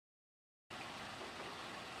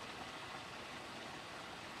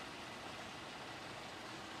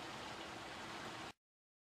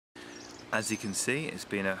As you can see, it's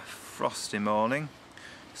been a frosty morning.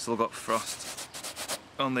 Still got frost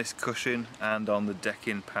on this cushion and on the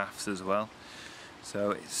decking paths as well.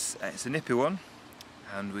 So it's a nippy one,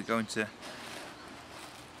 and we're going to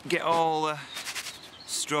get all the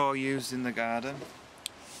straw used in the garden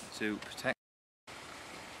to protect.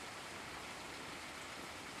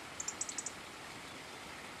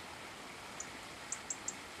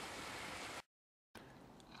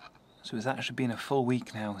 So it's actually been a full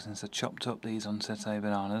week now since I chopped up these Ensete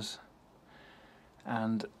bananas,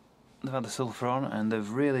 and they've had the sulphur on and they've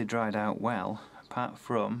really dried out well, apart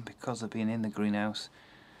from, because they've been in the greenhouse,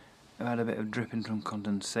 I've had a bit of dripping from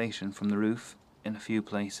condensation from the roof in a few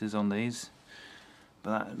places on these,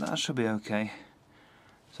 but that should be okay.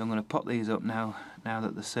 So I'm going to pop these up now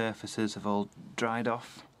that the surfaces have all dried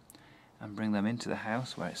off, and bring them into the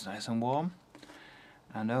house where it's nice and warm.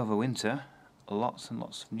 And over winter, lots and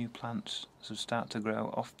lots of new plants should start to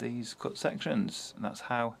grow off these cut sections, and that's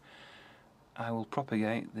how I will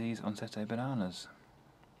propagate these Ensete bananas.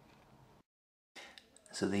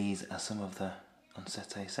 So these are some of the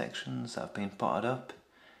Ensete sections that have been potted up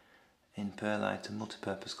in perlite and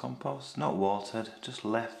multi-purpose compost, not watered, just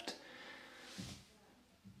left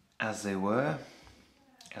as they were.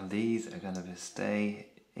 And these are going to stay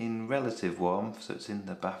in relative warmth, so it's in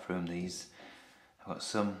the bathroom. These I've got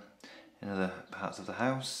some in other parts of the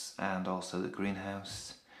house and also the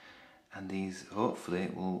greenhouse, and these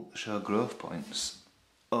hopefully will show growth points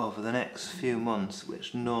over the next few months,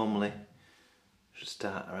 which normally should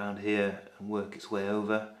start around here and work its way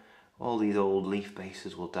over. All these old leaf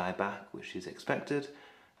bases will die back, which is expected,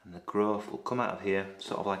 and the growth will come out of here,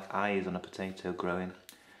 sort of like eyes on a potato growing.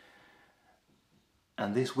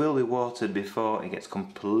 And this will be watered before it gets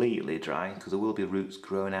completely dry, because there will be roots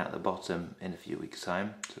growing out the bottom in a few weeks'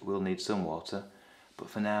 time, so it will need some water. But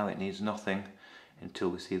for now it needs nothing until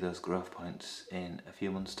we see those growth points in a few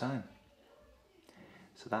months' time.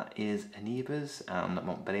 So that is Carnivorous and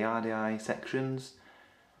Montbéliardii sections,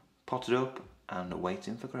 potted up and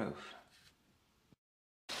waiting for growth.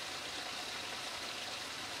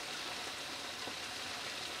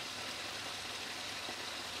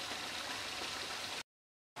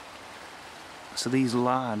 So these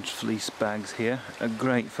large fleece bags here are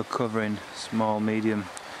great for covering small, medium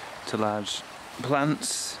to large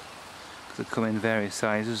plants, because they come in various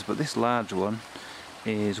sizes, but this large one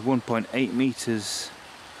is 1.8 meters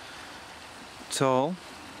tall,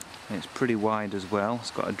 and it's pretty wide as well. It's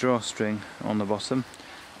got a drawstring on the bottom,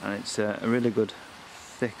 and it's a really good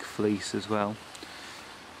thick fleece as well,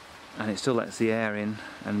 and it still lets the air in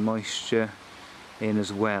and moisture in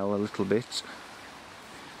as well a little bit,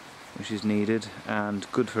 which is needed and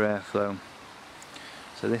good for airflow.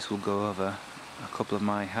 So this will go over a couple of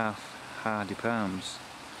my half hardy palms.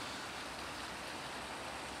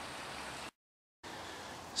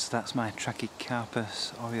 So that's my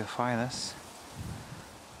Trachycarpus aureophyllus,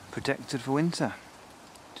 protected for winter.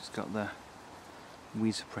 Just got the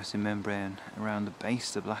weed suppressing membrane around the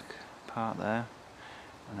base, the black part there,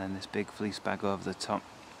 and then this big fleece bag over the top.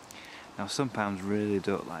 Now some palms really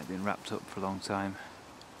don't like being wrapped up for a long time.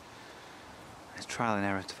 It's trial and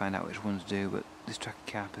error to find out which ones do, but this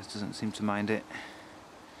Trachycarpus doesn't seem to mind it.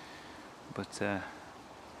 But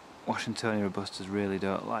Washingtonia robustas really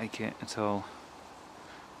don't like it at all.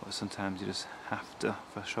 But sometimes you just have to,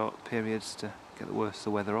 for short periods, to get the worst of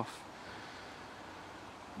the weather off.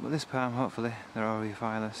 But this palm, hopefully, they're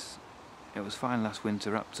aureophyllus. It was fine last winter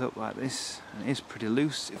wrapped up like this, and it is pretty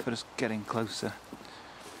loose if we're just getting closer.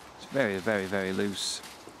 It's very, very, very loose.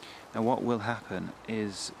 Now what will happen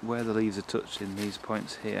is, where the leaves are touching these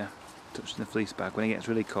points here, touching the fleece bag, when it gets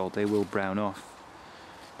really cold they will brown off.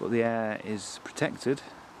 But the air is protected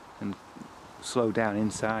and slowed down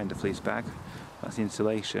inside the fleece bag. That's the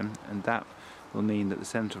insulation, and that will mean that the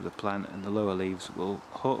centre of the plant and the lower leaves will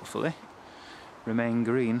hopefully remain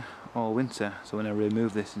green all winter. So when I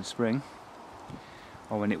remove this in spring,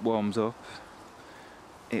 or when it warms up,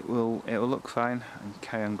 it will look fine and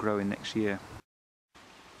carry on growing next year.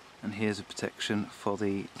 And here's a protection for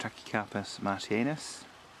the Trachycarpus martianus,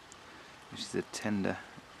 which is a tender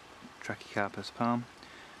Trachycarpus palm.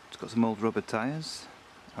 It's got some old rubber tyres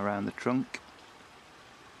around the trunk,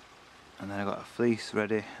 and then I've got a fleece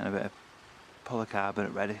ready and a bit of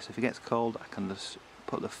polycarbonate ready, so if it gets cold I can just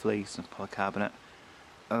put the fleece and polycarbonate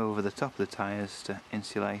over the top of the tyres to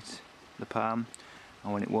insulate the palm,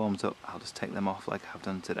 and when it warms up I'll just take them off like I have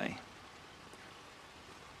done today.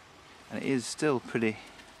 And it is still pretty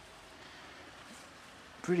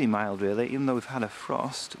mild really. Even though we've had a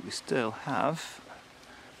frost, we still have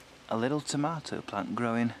a little tomato plant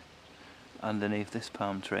growing underneath this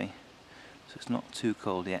palm tree, so it's not too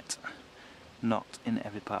cold yet. not in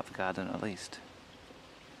every part of the garden at least.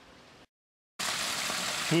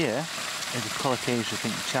 Here is a colocasia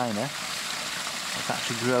pink china. It's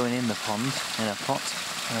actually growing in the pond in a pot,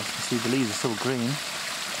 and as you can see the leaves are still green.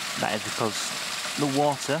 That is because the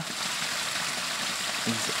water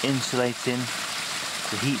is insulating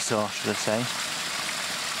the heat source, should I say,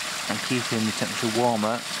 and keeping the temperature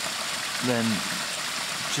warmer than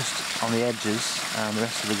just on the edges and the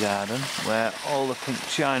rest of the garden, where all the pink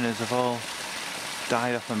chinas have all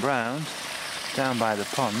died off and browned. Down by the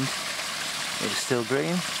pond it's still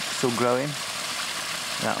green, still growing.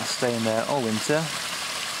 That'll stay in there all winter,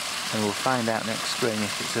 and we'll find out next spring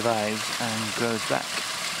if it survives and grows back.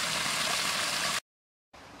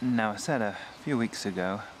 Now, I said a few weeks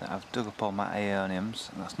ago that I've dug up all my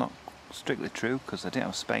aeoniums, and that's not strictly true because I didn't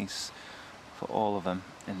have space for all of them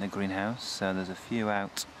in the greenhouse, so there's a few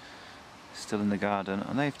out still in the garden,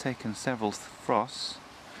 and they've taken several frosts,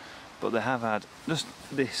 but they have had just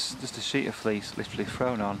a sheet of fleece literally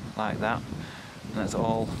thrown on like that, and that's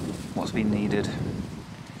all what's been needed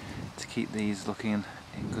to keep these looking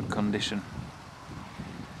in good condition.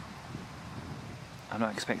 I'm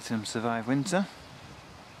not expecting them to survive winter,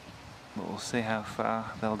 but we'll see how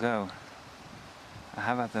far they'll go. I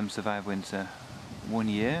have had them survive winter 1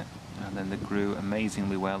 year, and then they grew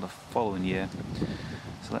amazingly well the following year.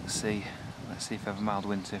 So let's see if we have a mild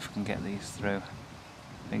winter, if we can get these through.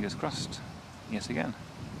 Fingers crossed, yes again.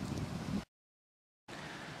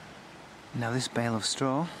 Now this bale of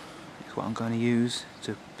straw is what I'm going to use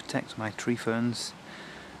to protect my tree ferns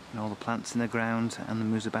and all the plants in the ground, and the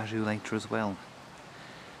musabaju later as well.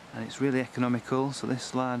 And it's really economical, so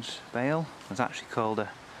this large bale was actually called a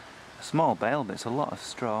small bale, but it's a lot of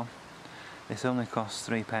straw. This only costs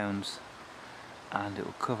 £3, and it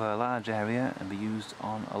will cover a large area and be used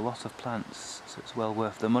on a lot of plants, so it's well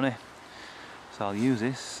worth the money. So I'll use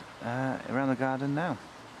this around the garden now.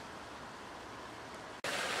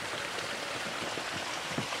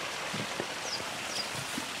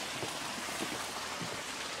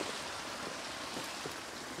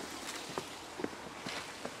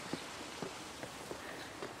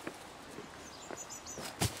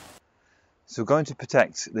 So we're going to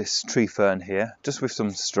protect this tree fern here just with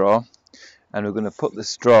some straw, and we're going to put the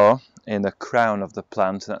straw in the crown of the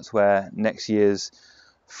plant. That's where next year's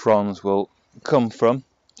fronds will come from.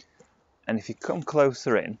 And if you come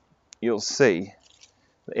closer in, you'll see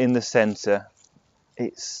that in the centre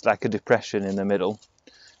it's like a depression in the middle,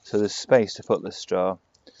 so there's space to put the straw.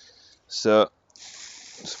 So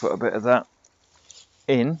just put a bit of that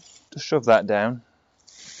in, just shove that down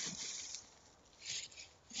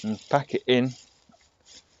and pack it in,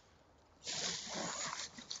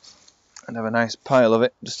 and have a nice pile of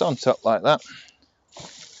it just on top like that.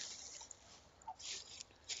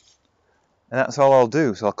 And that's all I'll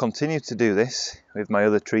do. So I'll continue to do this with my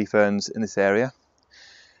other tree ferns in this area,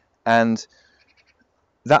 and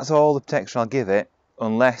that's all the protection I'll give it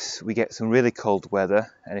unless we get some really cold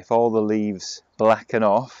weather, and if all the leaves blacken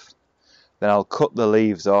off, then I'll cut the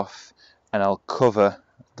leaves off and I'll cover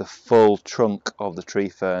the full trunk of the tree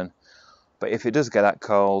fern. But if it does get that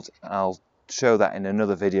cold, I'll show that in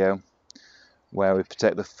another video where we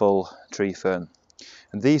protect the full tree fern.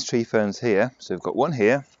 And these tree ferns here, so we've got one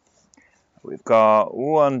here, we've got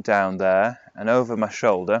one down there, and over my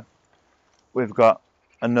shoulder we've got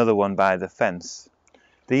another one by the fence.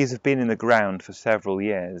 These have been in the ground for several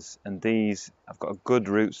years, and these have got a good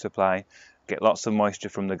root supply, get lots of moisture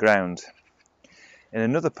from the ground. In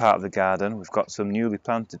another part of the garden we've got some newly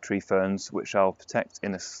planted tree ferns which I'll protect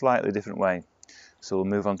in a slightly different way, so we'll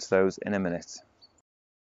move on to those in a minute.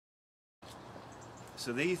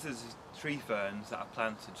 So these are tree ferns that I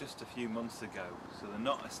planted just a few months ago, so they're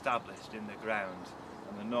not established in the ground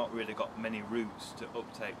and they're not really got many roots to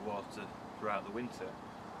uptake water throughout the winter.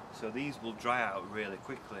 So these will dry out really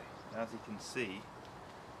quickly. As you can see,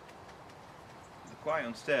 they're quite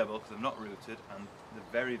unstable because they're not rooted, and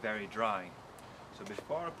they're very, very dry. So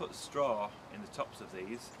before I put straw in the tops of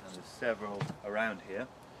these, and there's several around here,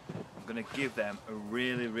 I'm going to give them a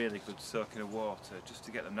really, really good soaking of water just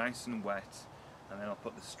to get them nice and wet, and then I'll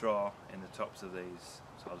put the straw in the tops of these.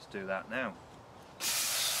 So I'll just do that now.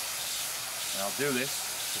 And I'll do this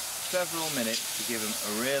for several minutes to give them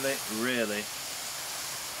a really, really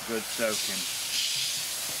good soaking.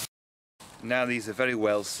 Now these are very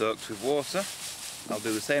well soaked with water. I'll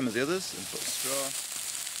do the same as the others and put straw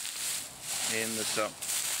in the top.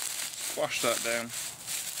 Squash that down.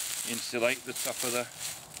 Insulate the top of the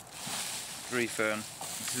tree fern.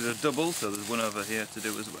 This is a double, so there's one over here to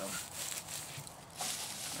do as well.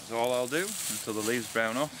 That's all I'll do until the leaves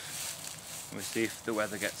brown off, and we see if the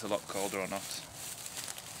weather gets a lot colder or not.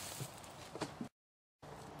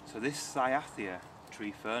 So this Cyathea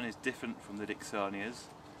tree fern is different from the Dicksonias.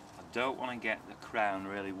 I don't want to get the crown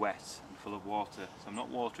really wet and full of water, so I'm not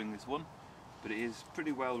watering this one, but it is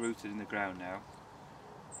pretty well rooted in the ground now.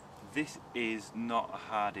 This is not a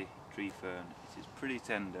hardy tree fern, it is pretty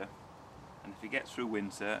tender, and if it gets through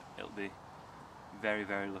winter it'll be very,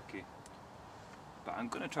 very lucky. But I'm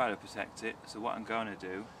going to try to protect it, so what I'm going to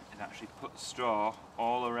do is actually put straw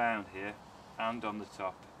all around here and on the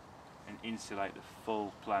top and insulate the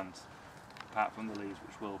full plant, apart from the leaves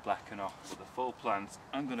which will blacken off, but the full plant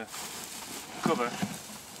I'm going to cover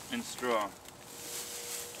in straw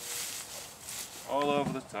all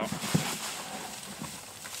over the top.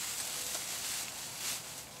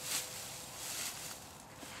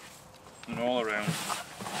 And all around.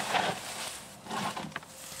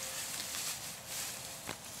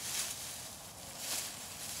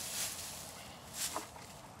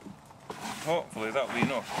 Hopefully that'll be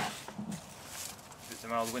enough if it's a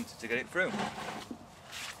mild winter to get it through.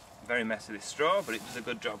 Very messy this straw, but it does a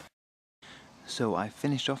good job. So I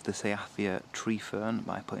finished off the Cyathea tree fern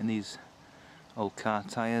by putting these old car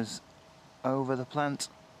tyres over the plant,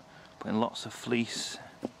 putting lots of fleece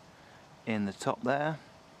in the top there,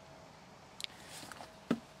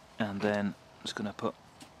 and then I'm just going to put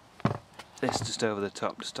this just over the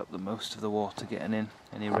top to stop the most of the water getting in,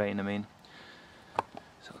 any rain I mean.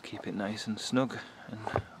 So I'll keep it nice and snug and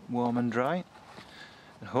warm and dry,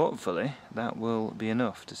 and hopefully that will be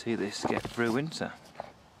enough to see this get through winter.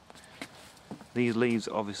 These leaves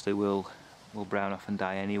obviously will brown off and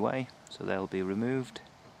die anyway, so they'll be removed,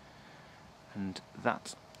 and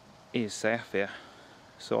that is Cyathea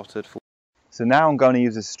sorted for. So now I'm going to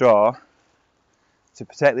use a straw to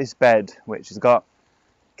protect this bed, which has got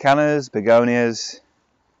cannas, begonias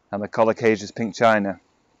and the colocaceous pink china.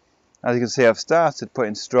 As you can see, I've started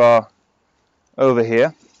putting straw over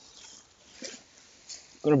here.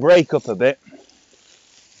 I'm going to break up a bit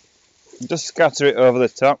and just scatter it over the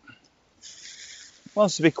top. It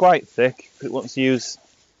wants to be quite thick because it wants to use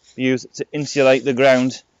it to insulate the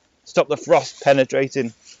ground, stop the frost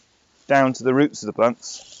penetrating down to the roots of the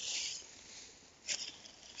plants.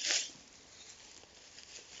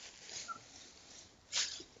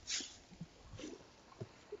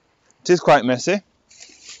 It is quite messy,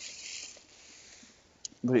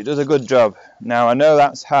 but it does a good job. Now I know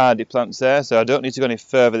that's hardy plants there, so I don't need to go any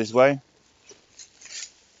further this way.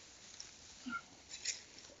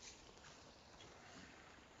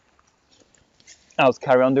 I'll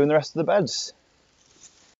carry on doing the rest of the beds.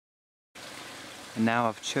 And now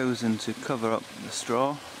I've chosen to cover up the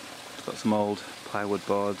straw. I've got some old plywood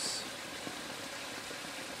boards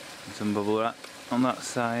and some bubble wrap on that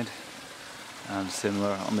side, and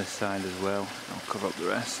similar on this side as well. I'll cover up the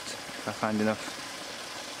rest if I find enough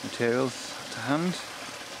materials to hand,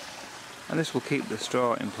 and this will keep the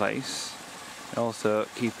straw in place and also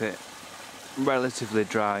keep it relatively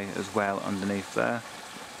dry as well underneath there,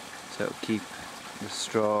 so it'll keep the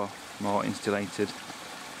straw more insulated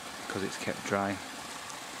because it's kept dry.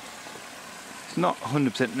 It's not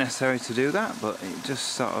 100% necessary to do that, but it just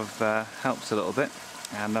sort of helps a little bit,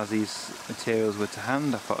 and as these materials were to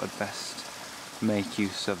hand I thought I'd best make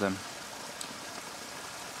use of them.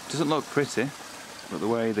 It doesn't look pretty, but the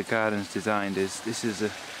way the garden's designed is this is the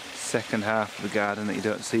second half of the garden that you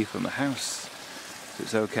don't see from the house. So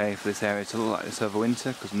it's okay for this area to look like this over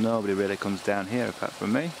winter because nobody really comes down here apart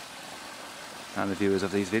from me and the viewers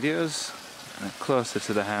of these videos. And closer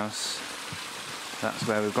to the house, that's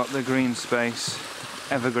where we've got the green space,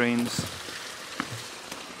 evergreens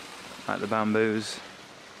like the bamboos,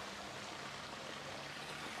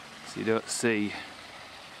 so you don't see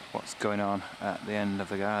what's going on at the end of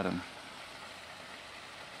the garden.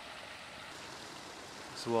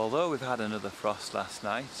 So although we've had another frost last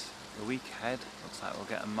night, the week ahead looks like we'll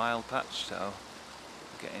get a mild patch, so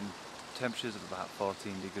we're getting temperatures of about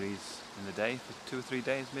 14 degrees in the day for 2 or 3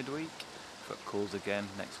 days midweek. But it cools again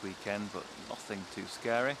next weekend, but nothing too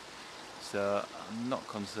scary, so I'm not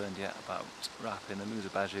concerned yet about wrapping the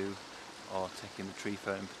Musabaju or taking the tree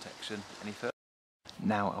fern protection any further.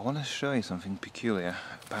 Now I want to show you something peculiar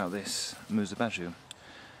about this Musabaju,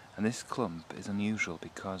 and this clump is unusual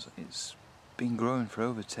because it's been growing for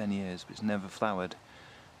over 10 years but it's never flowered,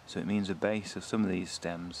 so it means the base of some of these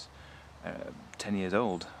stems are 10 years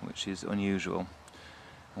old, which is unusual.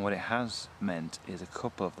 And what it has meant is a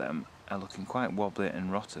couple of them are looking quite wobbly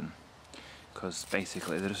and rotten because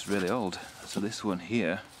basically they're just really old. So this one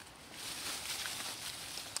here,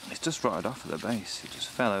 it's just rotted off at the base, it just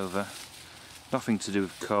fell over. Nothing to do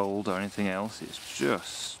with cold or anything else, it's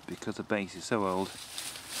just because the base is so old,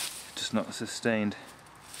 it's just not sustained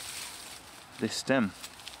this stem.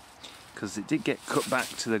 because it did get cut back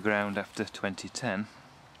to the ground after 2010,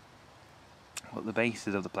 but the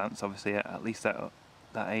bases of the plants, obviously at least that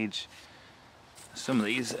age, some of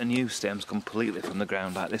these are new stems completely from the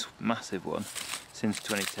ground, like this massive one since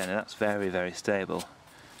 2010, and that's very, very stable.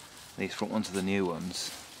 These front ones are the new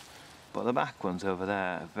ones, but the back ones over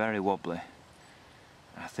there are very wobbly.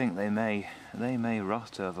 I think they may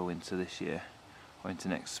rot over winter this year or into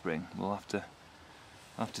next spring. We'll have to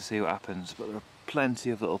see what happens, but there are plenty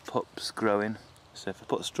of little pups growing, so if I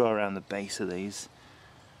put straw around the base of these,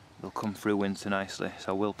 they'll come through winter nicely.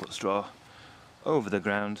 So I will put straw over the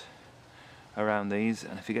ground around these,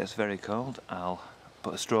 and if it gets very cold I'll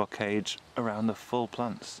put a straw cage around the full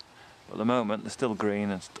plants. But at the moment they're still green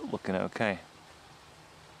and still looking okay.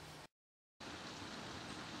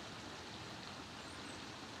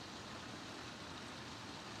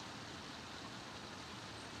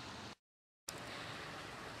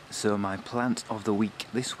 So my plant of the week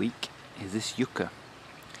this week is this yucca,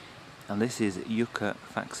 and this is Yucca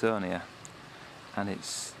Faxonia, and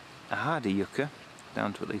it's a hardy yucca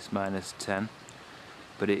down to at least -10,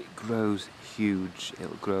 but it grows huge.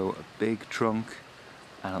 It'll grow a big trunk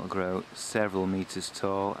and it'll grow several meters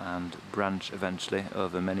tall and branch eventually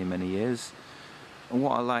over many years. And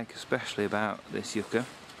what I like especially about this yucca,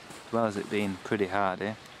 as well as it being pretty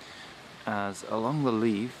hardy, as along the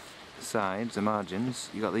leaf sides, the margins,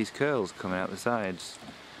 you got these curls coming out the sides,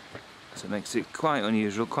 so it makes it quite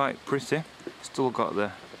unusual, quite pretty. Still got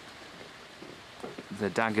the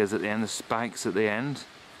daggers at the end, the spikes at the end,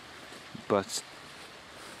 but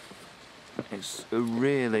it's a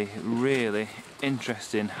really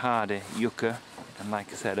interesting hardy yucca, and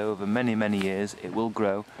like I said, over many years it will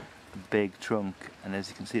grow a big trunk, and as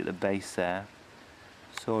you can see at the base there,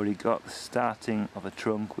 it's already got the starting of a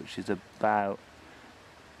trunk which is about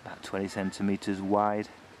 20 centimeters wide.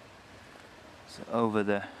 So over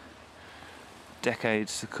the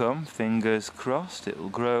decades to come, fingers crossed, it will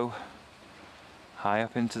grow high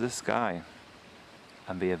up into the sky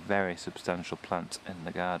and be a very substantial plant in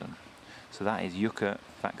the garden. So that is Yucca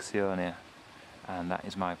Faxonia, and that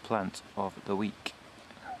is my plant of the week.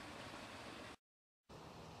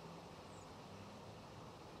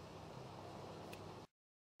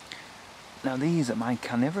 Now these are my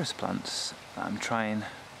carnivorous plants that I'm trying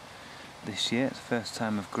this year. It's the first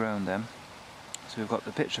time I've grown them. So we've got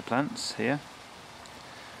the pitcher plants here,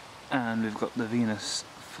 and we've got the Venus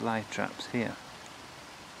flytraps here.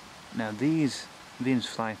 Now these Venus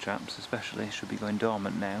flytraps especially should be going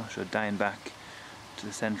dormant now, should dying back to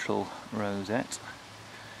the central rosette,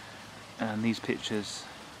 and these pitchers,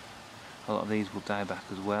 a lot of these will die back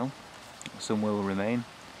as well, some will remain,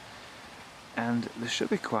 and they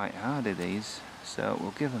should be quite hardy, these, so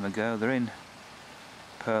we'll give them a go. They're in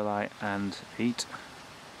perlite and peat,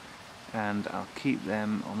 and I'll keep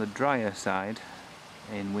them on the drier side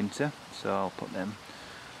in winter, so I'll put them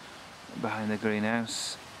behind the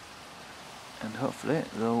greenhouse, and hopefully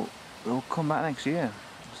they'll come back next year.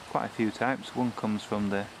 There's quite a few types. One comes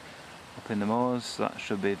from up in the moors, so that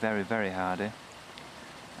should be very hardy,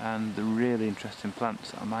 and the really interesting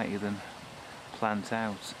plants I might even plant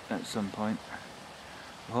out at some point.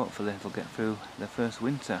 Hopefully they'll get through their first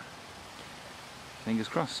winter. Fingers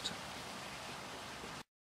crossed.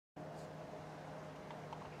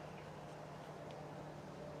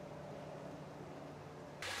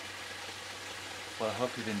 Well, I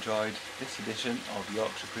hope you've enjoyed this edition of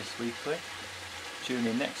Yorkshire Kris Weekly. Tune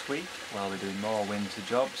in next week where I'll be doing more winter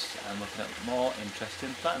jobs and looking at more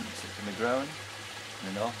interesting plants that can be grown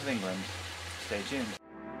in the north of England. Stay tuned.